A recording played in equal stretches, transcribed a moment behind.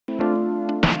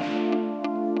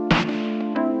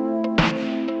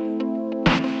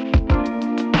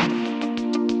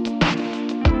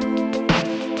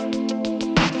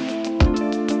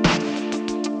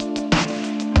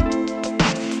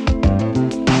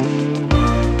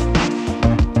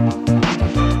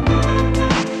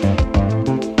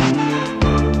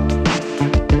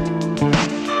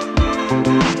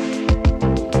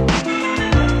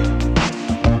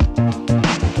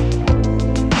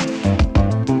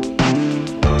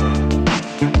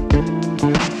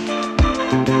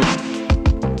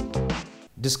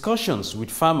Discussions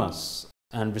with farmers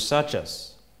and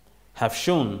researchers have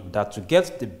shown that to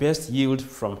get the best yield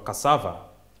from cassava,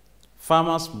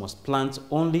 farmers must plant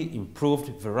only improved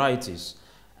varieties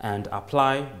and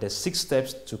apply the 6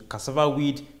 steps to cassava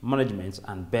weed management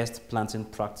and best planting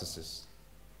practices.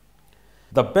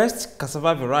 The best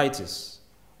cassava varieties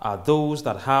are those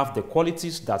that have the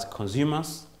qualities that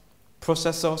consumers,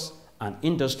 processors, and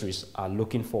industries are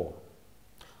looking for.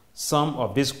 Some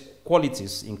of these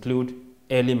qualities include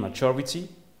early maturity,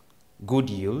 good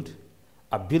yield,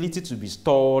 ability to be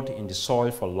stored in the soil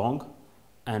for long,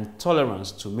 and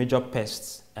tolerance to major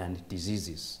pests and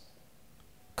diseases.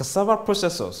 Cassava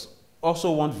processors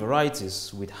also want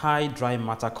varieties with high dry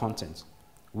matter content,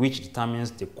 which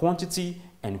determines the quantity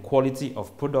and quality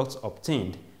of products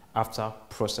obtained after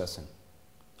processing.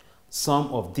 Some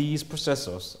of these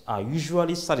processors are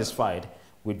usually satisfied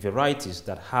with varieties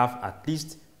that have at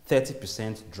least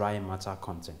 30% dry matter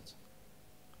content.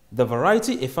 The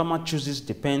variety a farmer chooses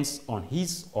depends on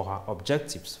his or her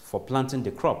objectives for planting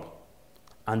the crop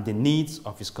and the needs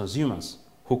of his consumers,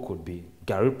 who could be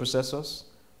garri processors,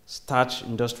 starch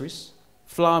industries,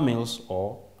 flour mills,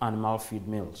 or animal feed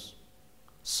mills.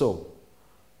 So,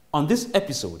 on this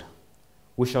episode,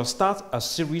 we shall start a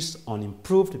series on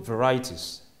improved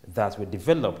varieties that were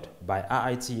developed by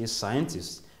IITA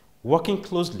scientists working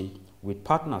closely with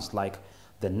partners like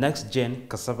the Next Gen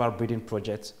Cassava Breeding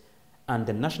Project and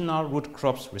the National Root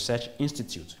Crops Research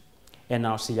Institute,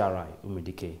 NRCRI,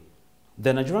 Umidike.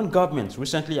 The Nigerian government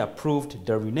recently approved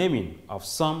the renaming of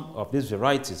some of these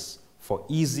varieties for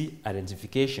easy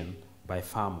identification by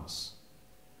farmers.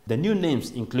 The new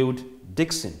names include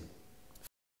Dixon,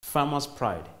 Farmer's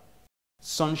Pride,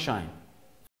 Sunshine,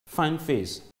 Fine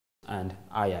Face, and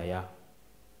Ayaya.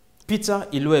 Peter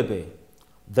Iluebbey,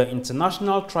 the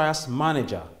International Trials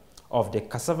Manager of the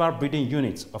Cassava Breeding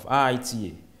Unit of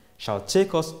IITA, shall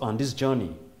take us on this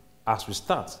journey as we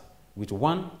start with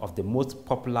one of the most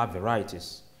popular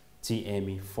varieties,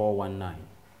 TME 419.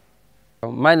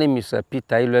 My name is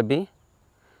Peter Iluebbey.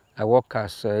 I work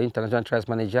as International Trials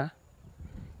Manager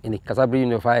in the Cassava Breeding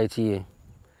Unit of IITA.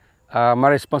 My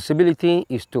responsibility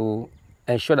is to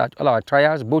ensure that all our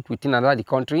trials, both within and outside the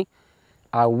country,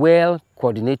 are well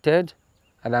coordinated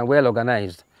and are well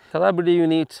organized. Cassava Breeding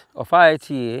Unit of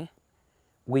IITA,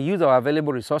 we use our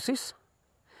available resources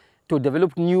to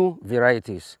develop new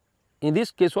varieties. In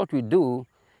this case, what we do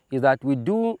is that we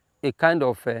do a kind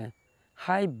of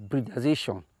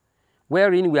hybridization,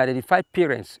 wherein we identify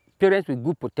parents with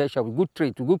good potential, with good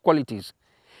traits, with good qualities,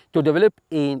 to develop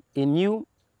a new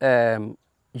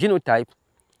genotype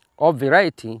of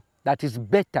variety that is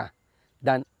better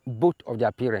than both of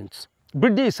their parents.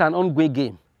 Breeding is an ongoing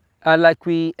game, and like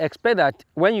we expect that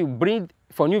when you breed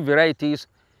for new varieties,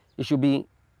 it should be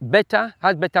better,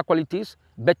 has better qualities,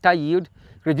 better yield,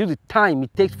 reduce the time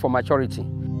it takes for maturity.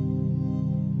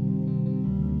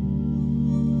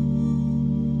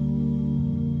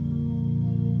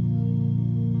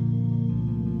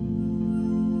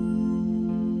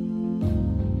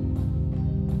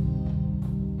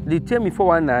 The TME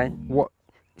 419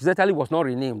 certainly was not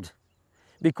renamed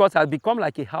because it has become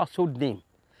like a household name.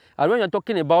 And when you're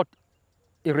talking about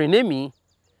a renaming,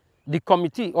 the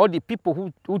committee or the people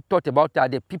who thought about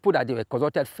that, the people that they were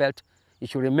consulted felt it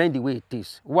should remain the way it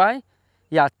is. Why?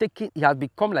 It has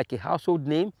become like a household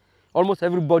name. Almost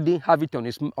everybody have it on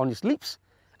his lips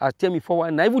as TME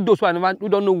 419. Even those who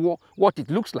don't know what it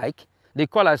looks like, they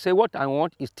call and say, what I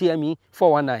want is TME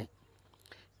 419.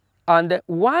 And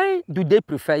why do they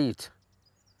prefer it?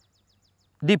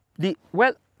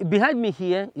 Well, behind me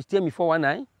here is TME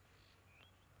 419.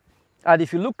 And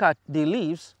if you look at the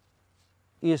leaves,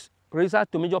 it's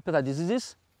resistant to major pests and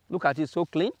diseases. Look at it, so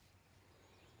clean.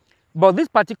 But this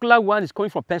particular one is coming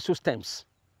from pencil stems.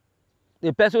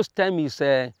 The pencil stem is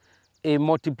a rapid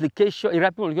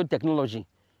multiplication technology,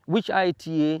 which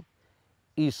IITA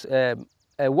is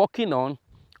working on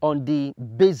the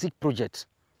basic project.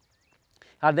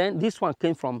 And then this one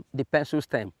came from the pencil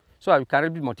stem, so I can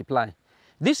rapidly multiply.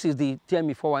 This is the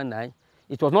TME 419.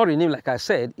 It was not renamed, like I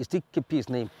said, it still keeps its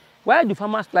name. Why do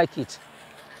farmers like it?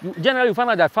 Generally, you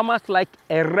find out that farmers like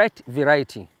a red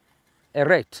variety, a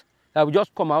red that will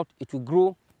just come out, it will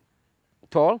grow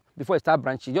tall before it starts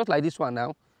branching, just like this one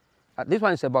now. This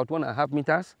one is about 1.5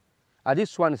 meters.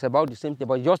 This one is about the same thing,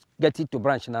 but you just get it to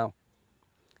branch now.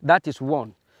 That is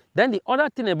one. Then the other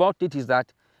thing about it is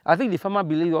that I think the farmer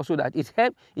believes also that it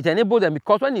enables them,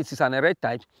 because when it is an red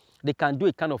type, they can do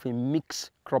a kind of a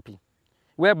mixed cropping,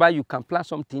 whereby you can plant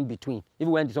something in between,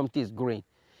 even when something is growing.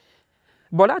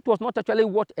 But that was not actually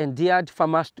what endeared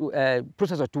farmers to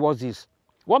processors towards this.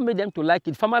 What made them to like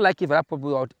it? Farmers like it very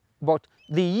probably But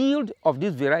the yield of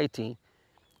this variety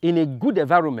in a good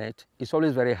environment is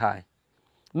always very high.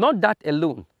 Not that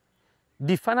alone,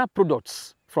 the final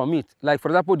products from it, like for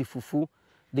example the fufu,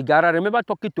 the gara. I remember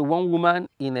talking to one woman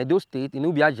in Edo State, in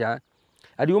Ubiaja,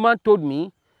 and the woman told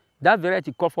me that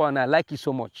variety called for and I like it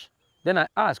so much. Then I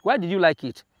asked, why did you like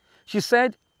it? She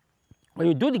said, when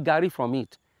you do the gari from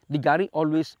it, the gari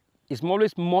always is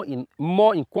always more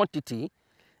in quantity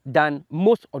than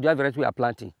most of the other varieties we are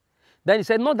planting. Then he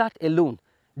said, not that alone,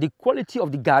 the quality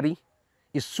of the gari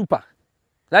is super.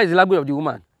 That is the language of the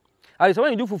woman. And so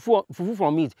when you do fufu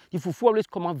from it, the fufu always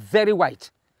come out very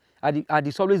white. And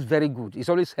it's always very good. It's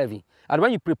always heavy. And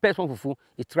when you prepare some fufu,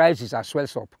 it rises and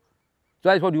swells up. So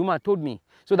that's what the woman told me.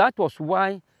 So that was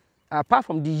why, apart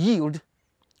from the yield,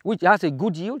 which has a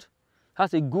good yield,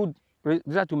 has a good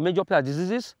result to major plant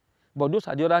diseases, but those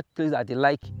are the other things that they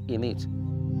like in it.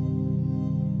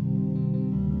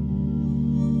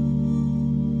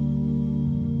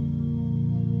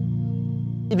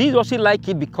 They also like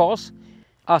it because,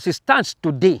 as it stands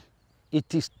today,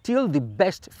 it is still the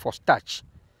best for starch.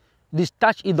 The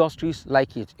starch industries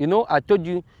like it. You know, I told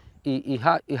you it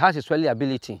has a swelling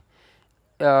ability.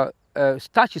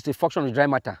 Starch is a function of dry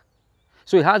matter.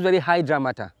 So it has very high dry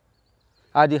matter.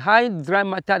 The high dry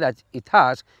matter that it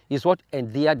has is what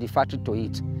endeared the factory to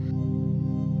it.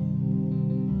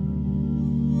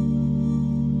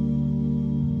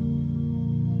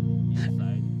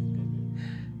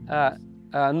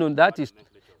 No, that is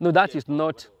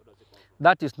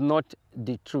not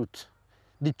the truth.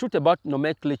 The truth about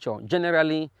nomenclature,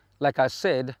 generally, like I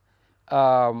said,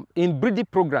 in breeding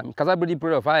program, Cassava breeding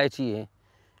program of IITA,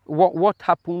 what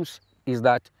happens is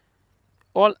that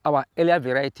all our earlier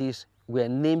varieties were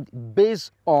named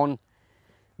based on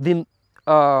the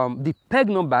peg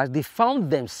numbers they found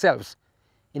themselves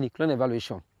in the clone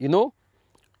evaluation. You know,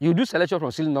 you do selection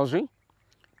from seed nursery,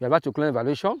 you are about to clone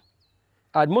evaluation,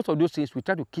 and most of those things we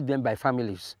try to keep them by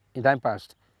families in time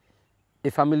past.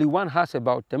 A family one has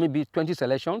about maybe 20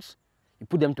 selections, you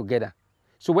put them together.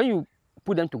 So when you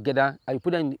put them together and you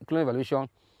put them in clone evaluation,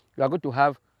 you are going to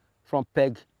have from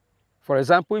peg. For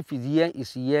example, if the year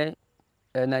is year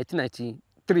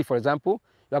 1993, for example,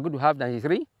 you are going to have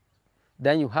 93.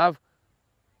 Then you have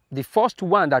the first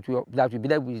one that will be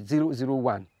there with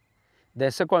 001.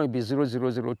 The second one will be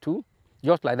 0002,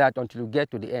 just like that until you get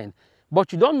to the end.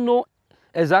 But you don't know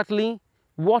exactly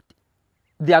what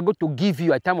they are going to give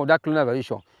you at the time of that clonal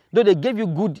evaluation. Though they gave you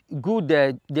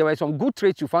there were some good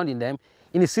traits you found in them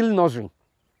in the seed nursery. You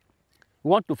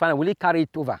want to find out, will they carry it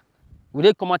over? Will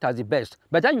they come out as the best?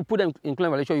 By the time you put them in clonal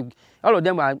evaluation, all of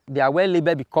them they are well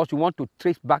labeled because you want to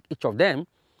trace back each of them.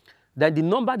 Then the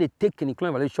number they take in the clonal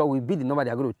evaluation will be the number they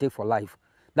are going to take for life.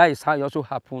 That is how it also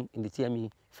happened in the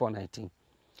TME 419.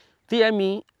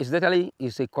 TME is literally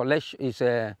a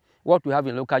collection, what we have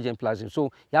in local germplasm.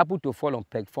 So you happen to fall on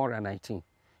peg 419.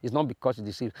 It's not because it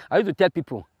deceives. I used to tell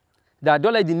people that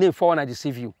don't let the name 419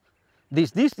 deceive you.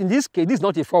 In this case, this is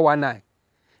not a 419.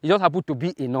 It just happens to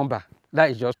be a number.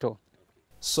 That is just all.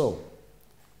 So,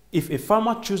 if a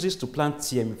farmer chooses to plant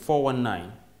TME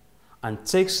 419 and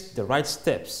takes the right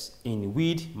steps in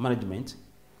weed management,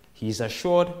 he is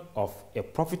assured of a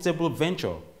profitable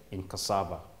venture in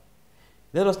cassava.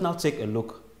 Let us now take a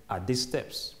look at these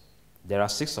steps. There are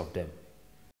 6 of them.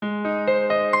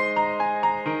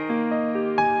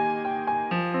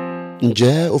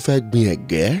 Ǹjẹ́ o fẹ́ gbin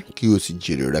ẹ̀gẹ́ kí o sì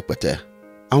jèrè rẹpẹtẹ?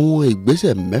 Àwọn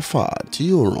ìgbésẹ̀ 6 tí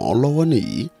yóò ràn ọ́ lọ́wọ́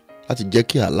nìyí láti jẹ́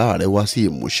kí àlá rẹ wá sí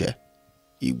ìmúṣẹ.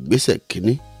 Ìgbésẹ̀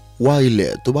 1, wá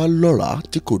ilẹ̀ tó bá lọ́ràá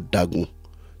tí kò dagun,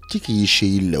 tí kìí ṣe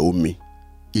ilẹ̀ omi,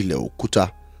 ilẹ̀ òkúta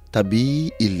tàbí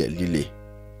ilẹ̀ líle.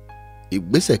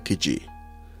 Ìgbésẹ̀ 2,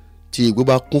 tí igbó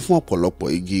bá kún fún ọ̀pọ̀lọpọ̀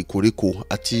igi koríko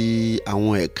àti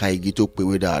àwọn ẹ̀ka igi tó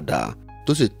pèwé dáadáa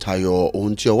tó sì tayọ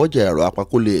ohun tí ọwọ́jà ẹ̀rọ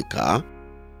apákó lè ká.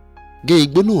 Gé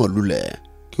igbó náà lulẹ̀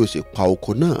kí o sì pa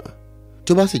oko náà.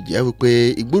 Tó bá sì jẹ́ wípé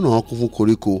igbó náà kún fún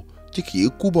koríko tí kìí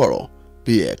kú bọ̀rọ̀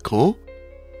bí ẹ̀kán,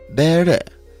 bẹ́ẹ̀rẹ̀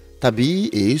tàbí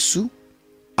èésú,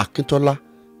 akíntọ́lá,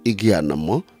 igi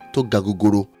ànàmọ́ tó ga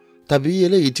gogoro tàbí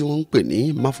eléyìí tí wọ́n ń pè ní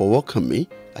máfọwọ́kànmí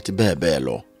àti bẹ́ẹ̀ bẹ́ẹ̀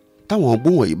lọ. Táwọn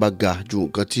ọgbọ́n wọ̀nyí bá ga ju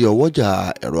nǹkan tí ọwọ́jà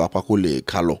ẹ̀rọ apákó lè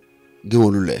ká lọ, gé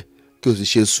wọn lulẹ̀ kí o sì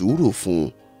ṣe sùúrù fún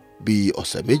bí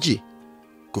ọ̀sẹ̀ 2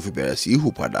 kó fi bẹ̀rẹ̀ sí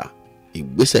hù padà.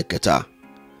 Ìgbésẹ̀ 3,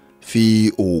 fi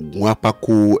oògùn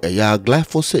apákó ẹ̀yà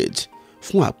glyphosate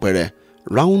fún àpẹẹrẹ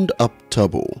Roundup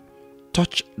Turbo,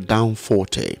 Touchdown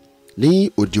Forte ní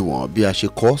òdiwọ̀n bí a ṣe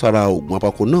kọ sára oògùn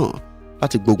apákó náà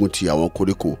láti gbógun ti àwọn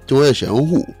koríko tí wọ́n ṣẹ̀ṣẹ̀ ń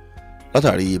hù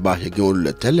látàrí bá a ṣe gé wọn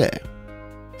lulẹ̀ tẹ́lẹ̀.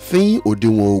 Fín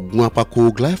òdiwọ̀n oògùn apákó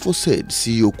glyphosate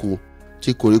sí oko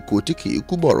tí koríko tí kìí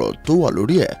kú bọ̀rọ̀ tó wà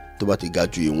lórí ẹ̀ tó bá ti ga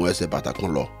ju ìwọ̀n ẹsẹ̀ bàtà kan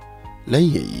lọ.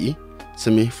 Lẹ́yìn èyí,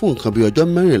 sinmi fún nǹkan bí ọjọ́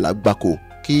 14 gbáko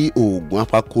kí oògùn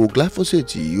apako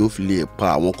glyphosate yóò fi lè pa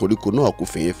àwọn koríko náà kú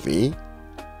fínfín.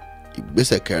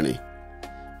 Ìgbésẹ̀ kẹrin.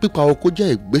 Pípa oko jẹ́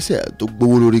ìgbésẹ̀ tó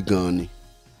gbówó lórí gan-an ni.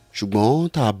 Ṣùgbọ́n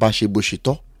tá a bá ṣe bó ṣe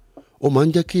tọ́, ó máa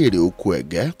ń jẹ́ kí èrè oko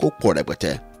ẹ̀gẹ́ kó pọ̀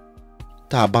rẹpẹtẹ.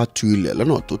 Tá a bá tu ilẹ̀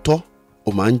lọ́nà tó tọ́, ó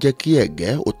máa ń jẹ́ kí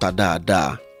ẹ̀gẹ́ ó ta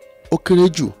dáadáa. Ó kéré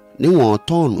jù níwọ̀n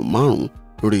tọ́ọ̀nù 5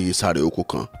 lórí sàrè oko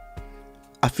kan.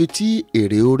 Àfi tí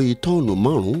èrè orí tọ́ọ̀nù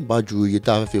 5 bá ju iye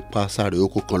tá a fi pa sàrè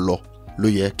oko kan lọ, ló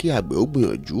yẹ kí àgbẹ̀ ó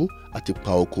gbìyànjú àti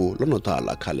pa oko lọ́nà tá a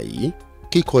là kalẹ̀ yìí.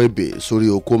 Kíkọ ebè sórí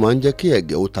oko máa ń jẹ́ kí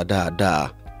ẹ̀gẹ́ ó ta dáadáa,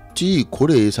 tí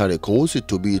ìkórè sàrè kan ó sì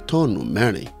tó bí tọ́ọ̀nù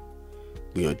 4.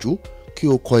 Gbìyànjú kí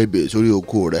o kọ ebè sórí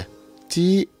oko rẹ tí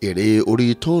èrè orí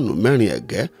tọ́ọ̀nù 4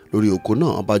 ẹ̀gẹ́ lórí oko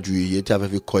náà bá ju iye tí a fẹ́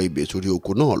fi kọ ebè sórí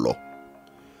oko náà lọ.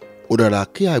 Ó dára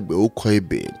kí àgbẹ̀ ó kọ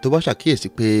ebè tó bá ṣàkíyèsí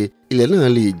pé ilẹ̀ náà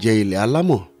lè jẹ́ ilẹ̀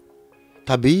alámọ̀,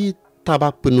 tàbí tá a bá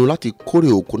pinnu láti kórè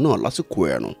oko náà lásìkò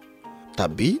ẹ̀rùn,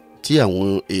 tàbí tí àwọn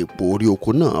èèpo orí oko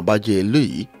náà bá jẹ́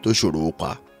eléyìí tó ṣòro pa.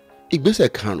 Ìgbésẹ̀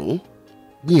 5.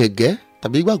 Gbin ẹ̀gẹ́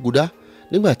tàbí gbàgúdá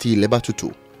nígbà tí ilẹ̀ bá tutù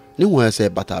níwọ̀n ẹsẹ̀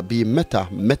bàtà bíi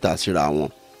 3 síra wọn,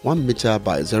 1 meter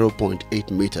by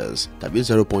 0.8 meters tàbí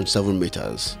 0.7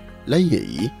 meters. Lẹ́yìn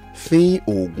èyí, fín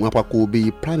oògùn apako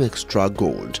bíi Prime Extra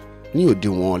Gold ní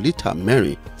òdiwọ̀n lítà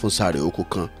 4 fún sàrè oko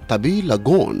kan, tàbí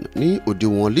Lagon ní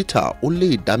òdiwọ̀n lítà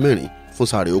 1.4 fún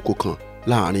sàrè oko kan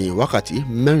láàrin wákàtí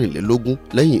 24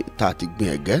 lẹ́yìn tá a ti gbin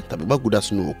ẹ̀gẹ́ tàbí gbàgúdá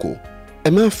sínú oko. Ẹ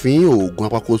má fín oògùn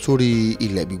apako sórí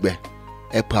ilẹ̀ gbígbẹ.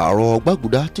 Ẹ pààrọ̀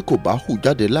gbàgúdá tí kò bá hù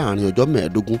jáde láàrin ọjọ́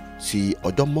 15 sí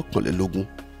ọjọ́ 21.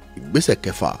 Ìgbésẹ̀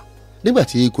 6. Nígbà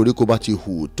tí koríko bá ti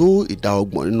hù tó ìdá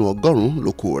 30 nínú 100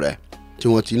 lóko rẹ̀, tí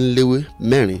wọ́n ti ń léwé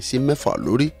 4 sí 6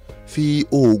 lórí, fi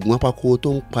oògùn apako tó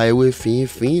ń pa ewé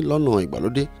fínfín lọ́nà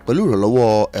ìgbàlódé pẹ̀lú ìrànlọ́wọ́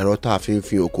ẹ̀rọ tá a fi ń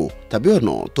fin oko tàbí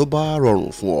ọ̀nà tó bá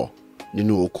rọrùn fún ọ.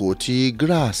 Nínú oko tí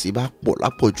gíráàsì bá pọ̀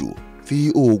lápọ̀jù, fi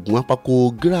oògùn apako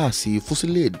gíráàsì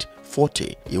Fusilade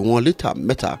 40 ìwọ̀n lítà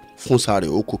 3 fún sàrè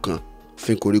oko kan.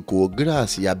 Fin koríko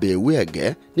gíráàsì abẹ́ ewé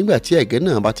ẹ̀gẹ́ nígbà tí ẹ̀gẹ́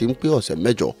náà bá ti ń pé ọ̀sẹ̀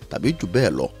 8 tàbí jù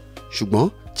bẹ́ẹ̀ lọ. Ṣùgbọ́n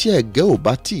tí ẹ̀gẹ́ ò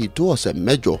bá tíì tó ọ̀sẹ̀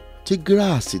 8 tí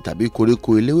gíráàsì tàbí koríko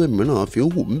eléwé mìíràn fi ń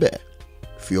hù ńbẹ̀,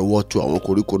 fi ọwọ́ tu àwọn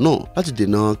koríko náà láti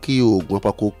dènà kí oògùn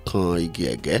apako kan igi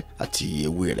ẹ̀gẹ́ àti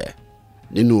ewé rẹ̀.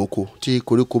 Nínú oko tí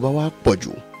koríko bá wá pọ̀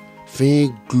jù, fin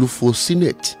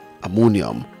glufosinate,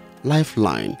 ammonium,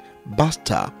 lifeline,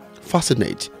 basta,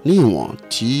 fascinate ní ìwọ̀n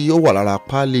tí ó wà lára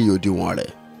páálí òdiwọ̀n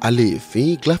rẹ̀. A lè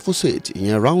fin glyphosate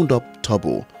ìyẹn Roundup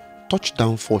Turbo,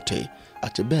 Touchdown 40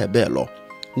 àti bẹ́ẹ̀ bẹ́ẹ̀ lọ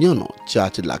ní ọ̀nà tí a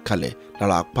ti là kalẹ̀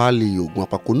lára páálí oògùn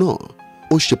apako náà.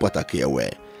 Ó ṣe pàtàkì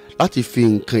ẹ̀wẹ̀ láti fi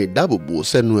nǹkan ìdáàbòbò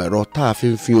sẹ́nu ẹ̀rọ tá a fi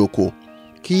ń fin oko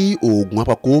kí oògùn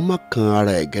apako má kan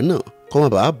ara ẹ̀gẹ́ náà kó má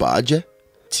bàa bà á jẹ́.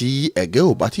 Tí ẹ̀gẹ́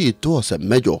ò bá tíì tó ọ̀sẹ̀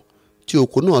 8 tí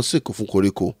oko náà sì kún fún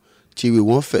koríko tí ìwé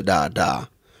wọn fẹ̀ dáadáa,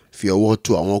 fi ọwọ́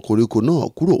tu àwọn koríko náà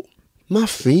kúrò. Má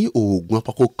fin oògùn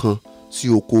apako kan sí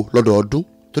oko lọ́dọọdún,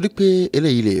 torí pé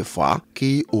eléyìí lè fà á kí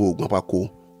oògùn apako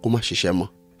kó má ṣiṣẹ́ mọ́.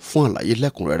 Fún àlàyé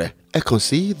lẹ́kùnrẹ́rẹ́, ẹ kàn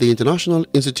sí the International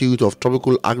Institute of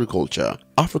Tropical Agriculture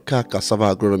Africa Cassava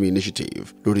Agronomy Initiative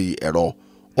lórí ẹ̀rọ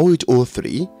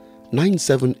 0803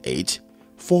 978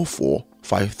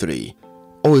 4453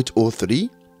 0803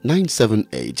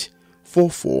 978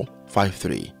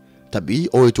 4453 tàbí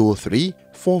 0803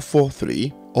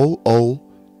 443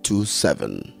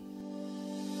 0027.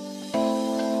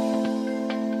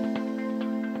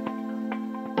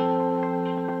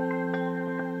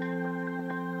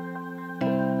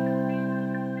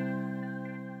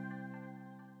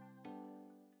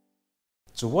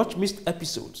 To watch missed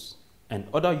episodes and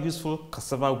other useful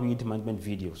cassava weed management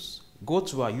videos, go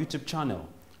to our YouTube channel,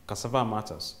 Cassava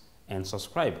Matters, and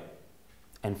subscribe,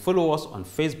 and follow us on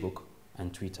Facebook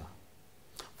and Twitter.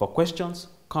 For questions,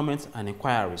 comments, and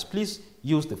inquiries, please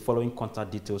use the following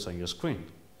contact details on your screen.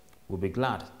 We'll be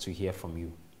glad to hear from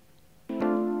you.